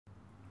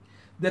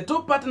The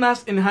two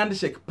partners in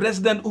handshake,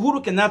 President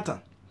Uhuru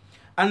Kenyatta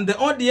and the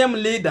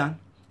ODM leader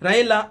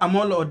Raila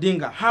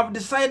Odinga, have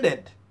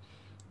decided,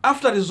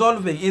 after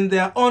resolving in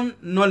their own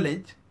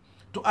knowledge,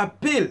 to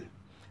appeal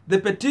the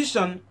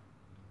petition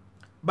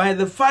by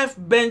the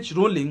 5-bench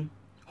ruling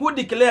who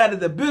declared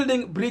the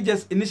Building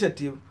Bridges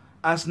initiative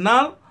as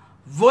null,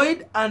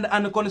 void, and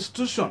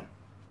unconstitutional.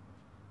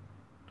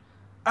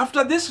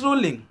 After this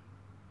ruling,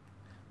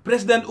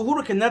 President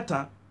Uhuru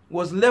Kenyatta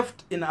was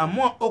left in a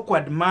more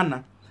awkward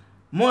manner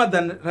more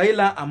than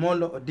Raila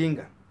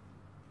Odinga.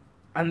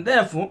 And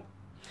therefore,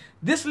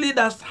 this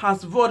leader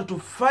has vowed to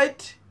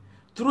fight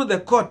through the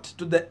court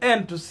to the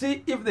end to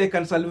see if they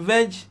can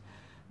salvage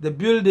the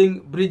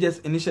Building Bridges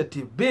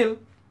initiative bill,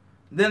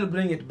 then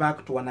bring it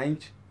back to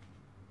wananchi.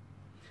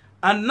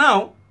 And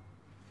now,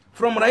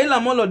 from Raila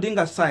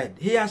Odinga's side,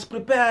 he has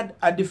prepared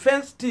a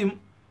defense team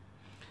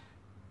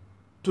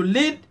to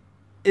lead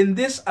in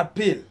this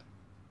appeal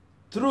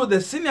through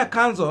the senior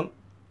counsel,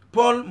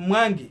 Paul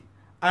Mwangi,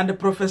 and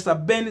Professor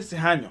Ben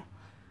Sihanyo.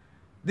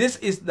 This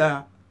is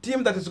the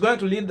team that is going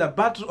to lead the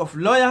battle of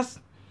lawyers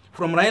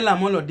from Raila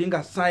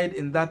Odinga's side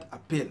in that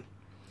appeal.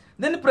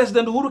 Then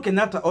President Uhuru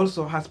Kenyatta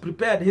also has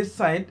prepared his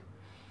side,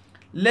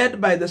 led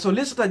by the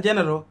Solicitor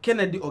General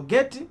Kennedy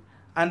Ogeti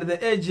and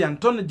the AG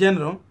Attorney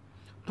General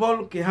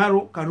Paul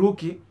Kiharu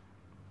Karuki,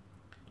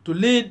 to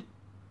lead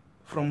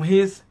from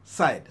his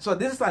side. So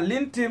this is a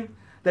lean team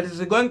that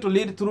is going to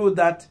lead through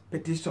that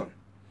petition.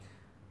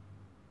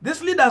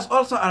 These leaders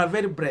also are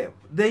very brave.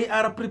 They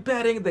are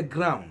preparing the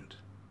ground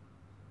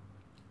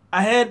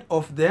ahead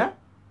of their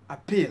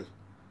appeal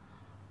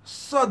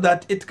so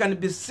that it can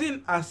be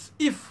seen as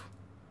if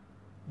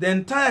the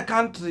entire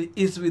country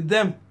is with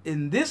them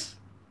in this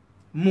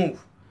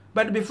move.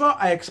 But before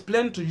I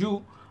explain to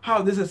you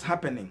how this is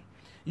happening,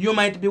 you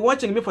might be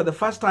watching me for the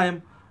first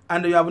time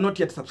and you have not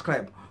yet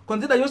subscribed.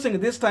 Consider using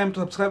this time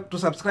to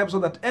subscribe so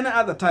that any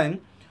other time,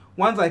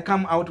 once I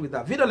come out with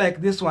a video like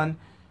this one,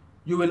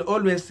 you will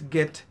always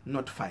get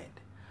notified.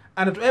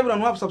 And to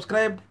everyone who have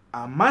subscribed,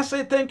 I must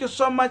say thank you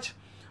so much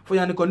for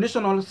your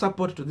unconditional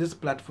support to this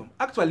platform.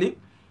 Actually,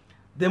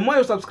 the more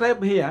you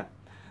subscribe here,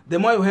 the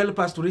more you help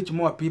us to reach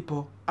more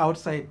people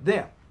outside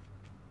there.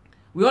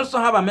 We also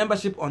have a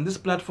membership on this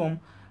platform,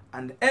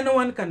 and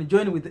anyone can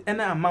join with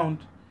any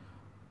amount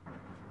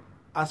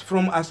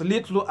from as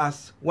little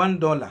as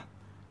 $1.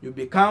 You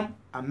become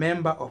a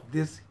member of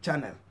this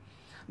channel.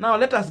 Now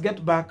let us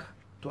get back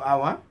to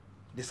our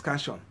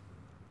discussion.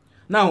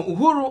 Now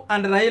Uhuru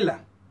and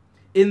Raila,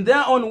 in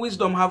their own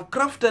wisdom, have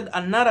crafted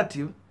a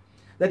narrative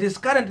that is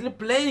currently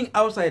playing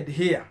outside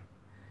here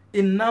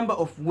in a number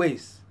of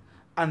ways.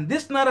 And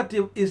this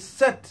narrative is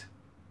set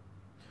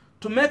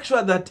to make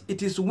sure that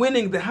it is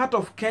winning the heart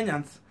of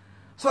Kenyans,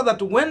 so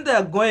that when they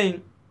are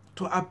going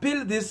to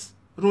appeal this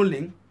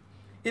ruling,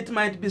 it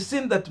might be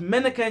seen that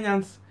many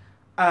Kenyans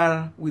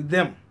are with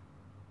them.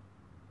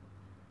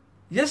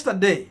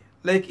 Yesterday,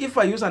 like if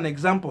I use an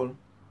example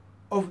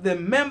of the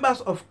members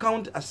of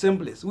county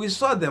assemblies, we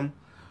saw them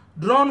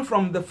drawn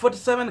from the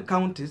 47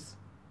 counties.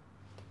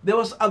 There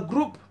was a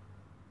group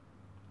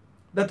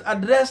that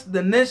addressed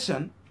the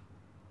nation,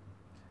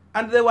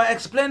 and they were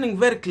explaining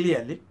very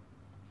clearly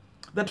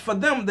that for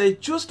them, they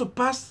choose to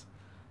pass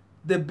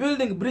the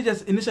Building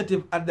Bridges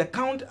initiative at the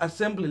county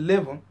assembly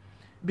level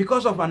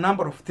because of a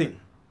number of things.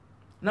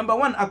 Number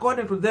one,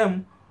 according to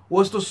them,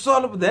 was to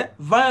solve the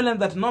violence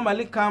that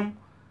normally come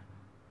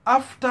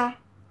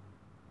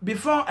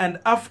before and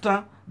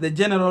after the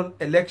general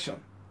election.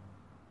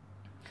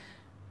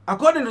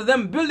 According to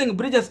them, Building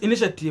Bridges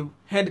initiative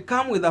had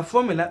come with a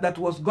formula that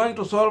was going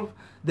to solve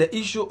the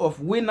issue of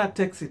winner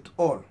takes it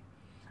all.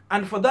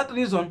 And for that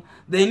reason,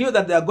 they knew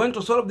that they are going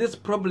to solve this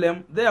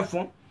problem.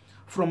 Therefore,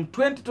 from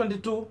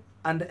 2022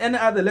 and any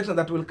other election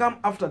that will come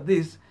after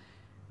this,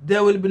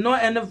 there will be no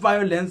any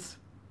violence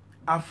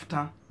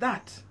after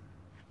that.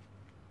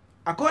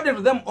 According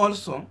to them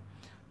also,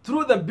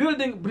 through the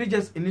Building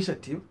Bridges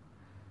initiative,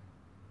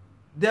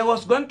 there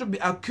was going to be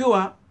a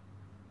cure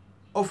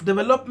of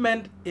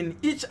development in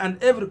each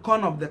and every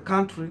corner of the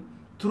country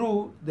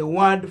through the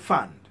Word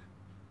Fund.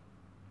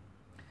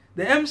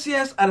 The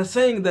MCS are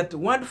saying that the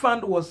Word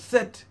Fund was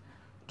set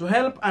to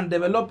help and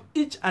develop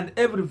each and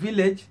every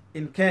village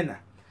in Kenya,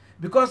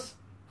 because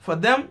for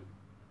them,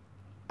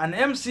 an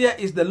MCA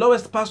is the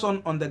lowest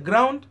person on the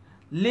ground,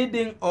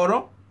 leading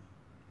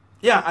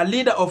a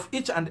leader of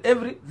each and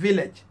every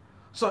village.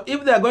 So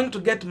if they are going to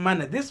get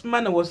money, this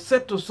money was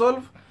set to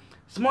solve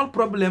small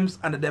problems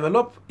and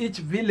develop each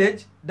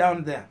village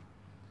down there.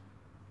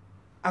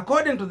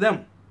 According to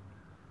them,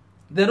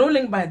 the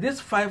ruling by this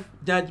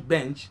 5-judge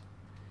bench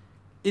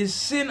is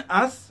seen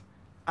as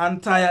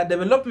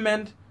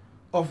anti-development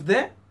of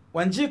the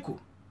Wanjiku.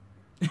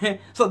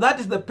 So that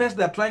is the pace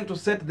they are trying to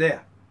set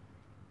there,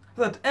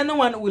 so that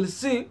anyone will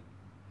see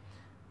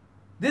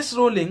this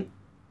ruling,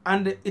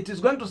 and it is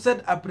going to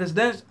set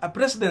a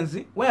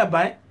presidency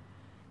whereby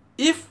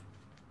if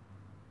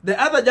the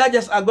other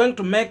judges are going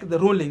to make the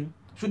ruling,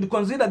 should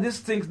consider these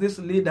things these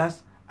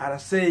leaders are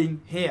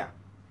saying here,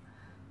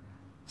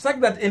 such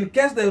that in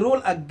case they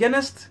rule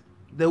against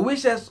the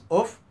wishes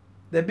of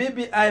the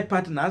BBI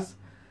partners,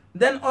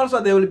 then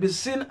also they will be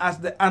seen as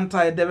the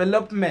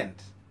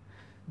anti-development.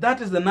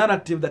 That is the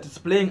narrative that is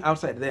playing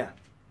outside there.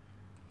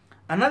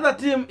 Another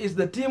team is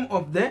the team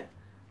of the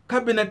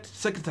cabinet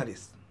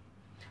secretaries.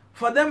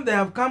 For them, they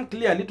have come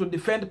clearly to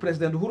defend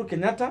President Uhuru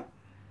Kenyatta,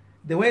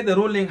 the way the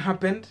ruling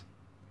happened,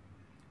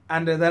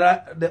 and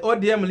the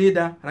ODM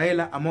leader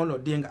Raila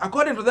Odinga.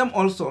 According to them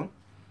also,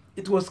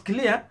 it was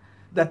clear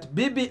that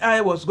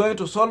BBI was going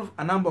to solve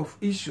a number of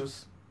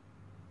issues,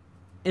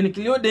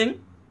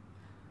 including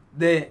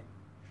the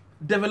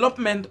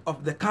development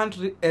of the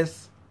country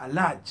as a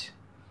large,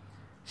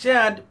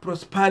 shared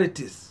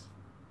prosperities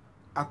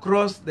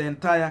across the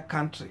entire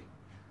country.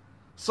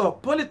 So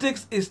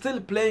politics is still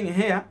playing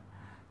here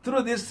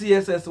through this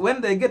CSS.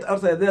 When they get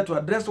outside there to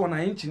address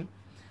wananchi,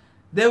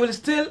 they will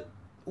still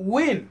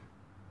win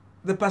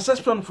the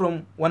perception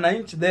from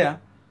wananchi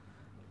there,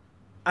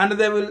 and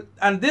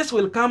this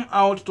will come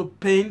out to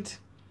paint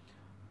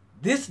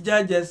these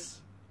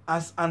judges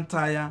as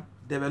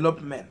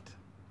anti-development.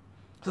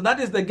 So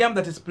that is the game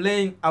that is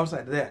playing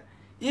outside there.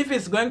 If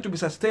it's going to be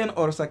sustained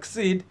or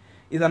succeed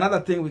is another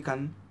thing we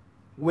can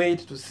wait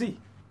to see.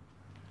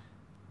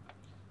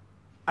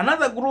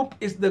 Another group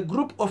is the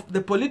group of the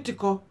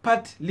political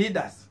party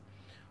leaders.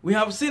 We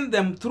have seen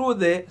them through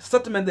the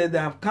statement that they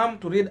have come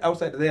to read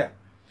outside there.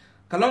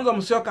 Kalonzo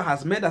Musyoka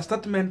has made a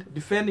statement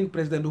defending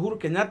President Uhuru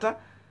Kenyatta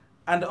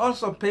and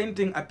also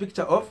painting a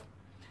picture of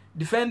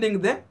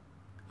defending the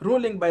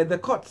ruling by the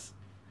courts.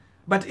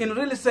 But in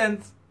real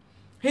sense,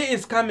 he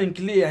is coming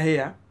clear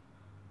here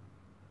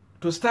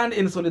to stand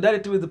in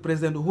solidarity with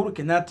President Uhuru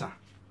Kenyatta.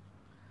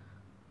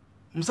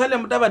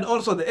 Musalia Mudavadi,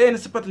 also the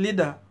ANC party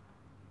leader,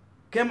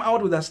 came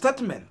out with a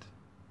statement.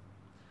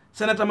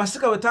 Senator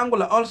Masika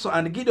Wetangula also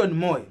and Gideon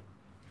Moi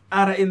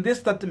are in this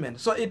statement.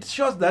 So it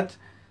shows that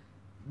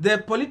the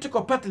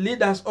political party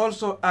leaders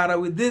also are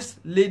with these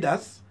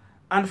leaders,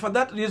 and for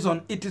that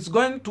reason it is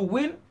going to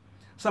win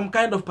some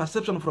kind of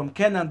perception from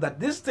Kenya that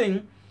this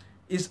thing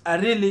is a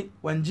really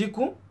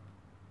Wanjiku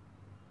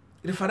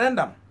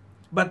referendum,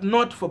 but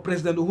not for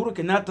President Uhuru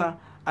Kenyatta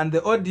and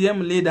the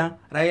ODM leader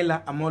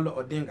Raila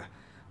Odinga.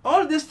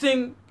 All these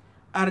things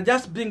are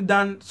just being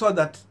done so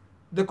that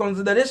the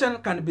consideration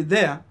can be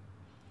there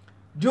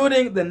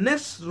during the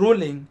next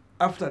ruling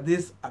after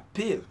this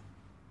appeal.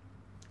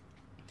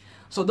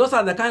 So those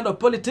are the kind of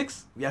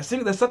politics. We are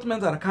seeing the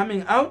statements are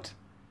coming out,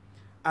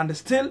 and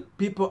still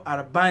people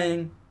are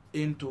buying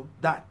into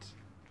that.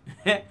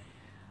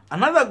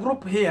 Another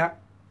group here,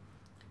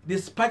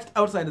 dispatched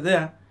outside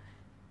there,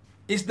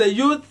 is the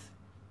Youth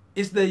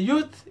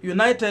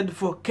United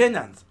for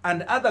Kenyans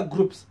and other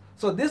groups.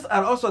 So these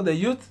are also the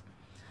youth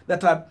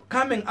that are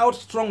coming out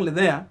strongly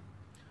there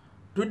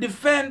to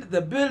defend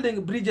the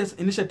Building Bridges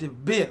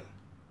Initiative Bill.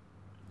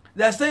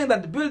 They are saying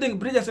that the Building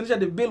Bridges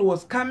Initiative Bill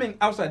was coming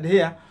outside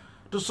here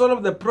to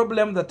solve the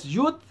problem that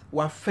youth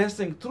were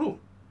facing through.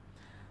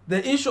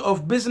 The issue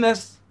of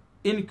business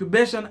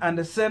incubation and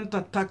the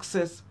center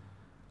taxes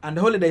and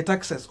holiday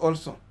taxes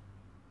also.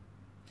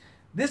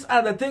 These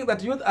are the things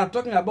that youth are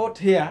talking about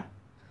here,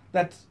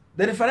 that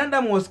the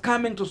referendum was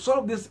coming to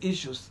solve these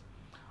issues.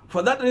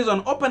 For that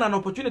reason, open an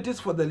opportunities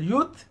for the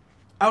youth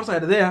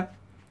outside there,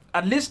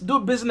 at least do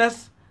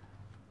business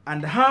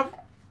and have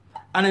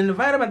an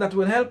environment that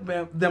will help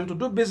them to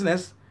do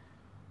business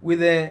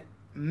with a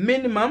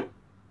minimum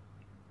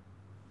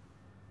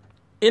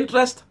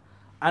interest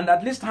and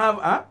at least have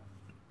a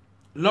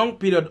long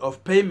period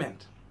of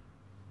payment.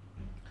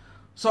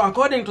 So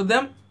according to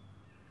them,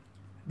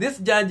 these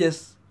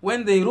judges,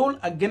 when they rule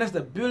against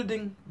the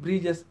Building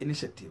Bridges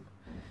Initiative,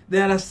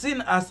 they are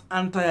seen as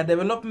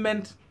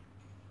anti-development,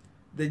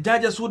 the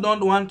judges who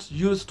don't want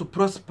youth to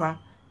prosper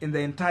in the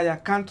entire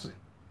country.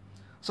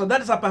 So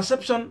that is a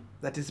perception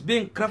that is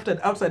being crafted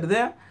outside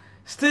there,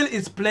 still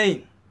is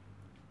playing.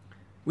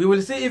 We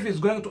will see if it's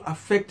going to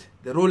affect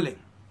the ruling.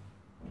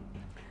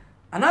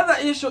 Another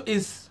issue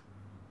is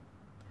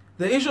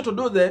the issue to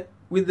do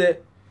with the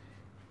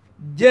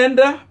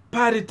gender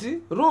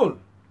parity rule.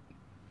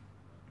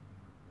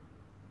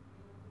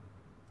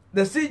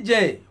 The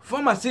CJ,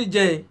 former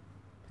CJ,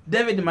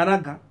 David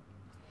Maraga,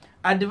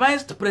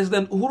 advised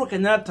President Uhuru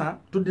Kenyatta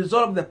to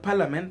dissolve the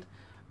parliament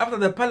after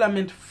the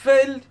parliament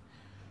failed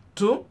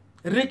to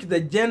reach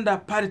the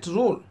gender parity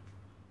rule.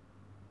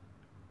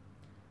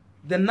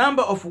 The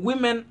number of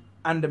women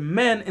and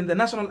men in the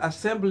National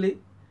Assembly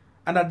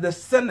and at the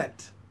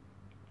Senate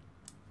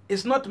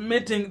is not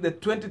meeting the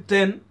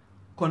 2010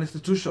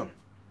 Constitution.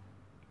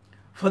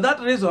 For that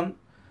reason,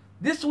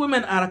 these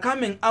women are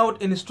coming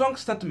out in a strong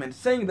statement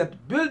saying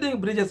that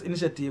Building Bridges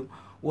Initiative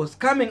was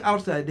coming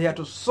outside here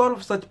to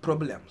solve such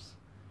problems.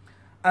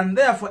 And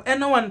therefore,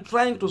 anyone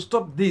trying to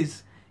stop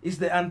this is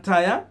the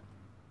entire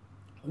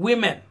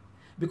women.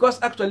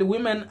 Because actually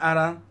women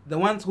are the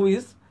ones who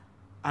is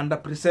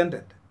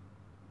underrepresented.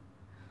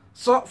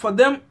 So for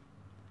them,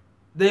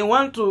 they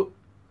want to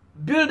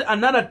build a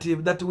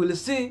narrative that will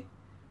see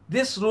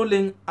this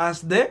ruling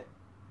as the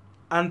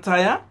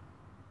entire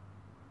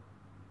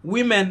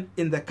women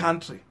in the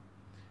country.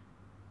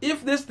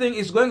 If this thing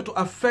is going to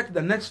affect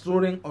the next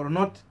ruling or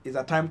not is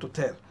a time to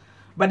tell.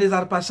 But it's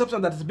a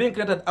perception that is being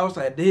created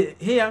outside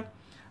here,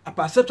 a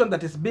perception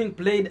that is being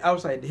played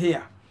outside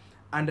here.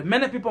 And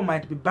many people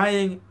might be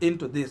buying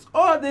into this.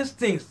 All these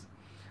things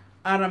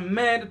are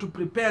made to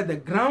prepare the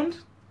ground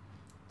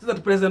so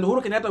that President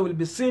Uhuru Kenyatta will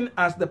be seen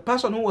as the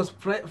person who was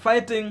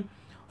fighting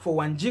for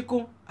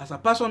Wanjiku, as a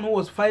person who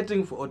was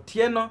fighting for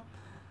Otieno.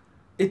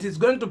 It is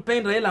going to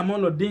paint Raila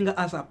Odinga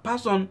as a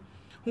person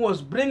who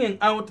was bringing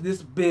out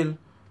this bill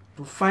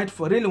to fight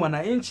for really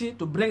wananchi,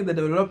 to bring the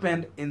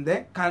development in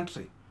the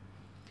country.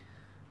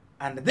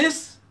 And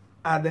these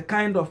are the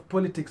kind of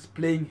politics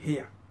playing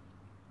here.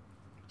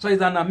 So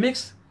it's a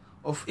mix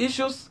of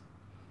issues.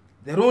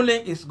 The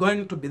ruling is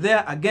going to be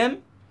there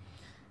again.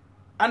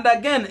 And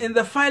again, in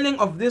the filing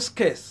of this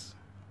case,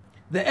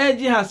 the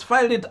AG has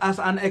filed it as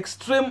an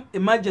extreme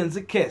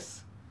emergency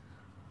case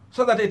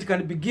so that it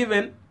can be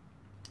given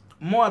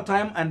more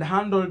time and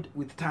handled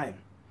with time.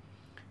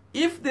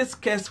 If this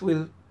case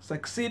will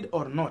succeed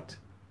or not,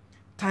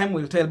 time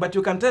will tell. But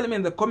you can tell me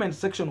in the comment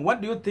section, what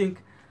do you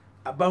think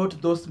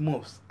about those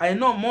moves? I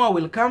know more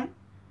will come.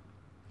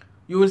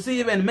 You will see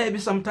even maybe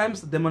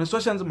sometimes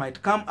demonstrations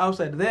might come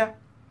outside there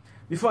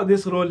before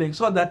this ruling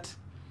so that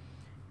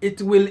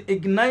it will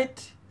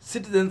ignite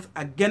citizens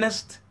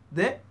against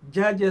the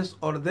judges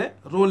or the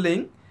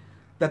ruling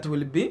that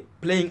will be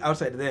playing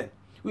outside there.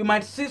 We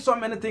might see so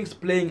many things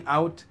playing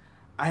out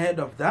ahead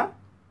of the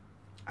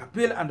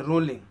appeal and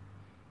ruling.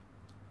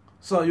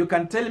 So you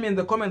can tell me in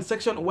the comment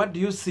section, what do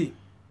you see?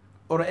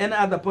 Or any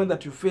other point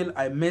that you feel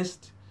I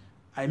missed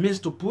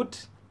to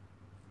put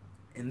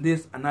in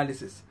this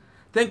analysis.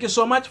 Thank you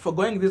so much for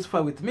going this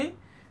far with me.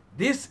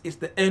 This is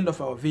the end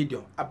of our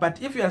video.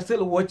 But if you are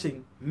still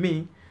watching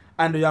me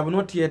and you have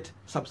not yet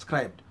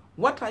subscribed,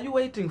 what are you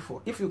waiting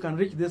for? If you can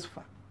reach this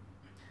far,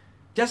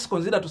 just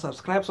consider to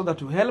subscribe so that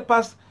you help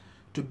us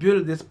to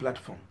build this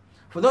platform.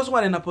 For those who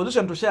are in a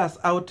position to share us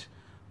out,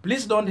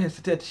 please don't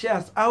hesitate. Share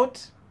us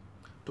out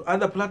to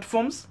other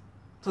platforms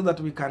so that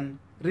we can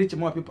reach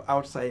more people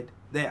outside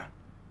there.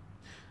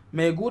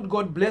 May good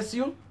God bless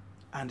you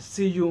and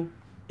see you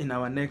in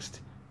our next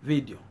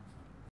video.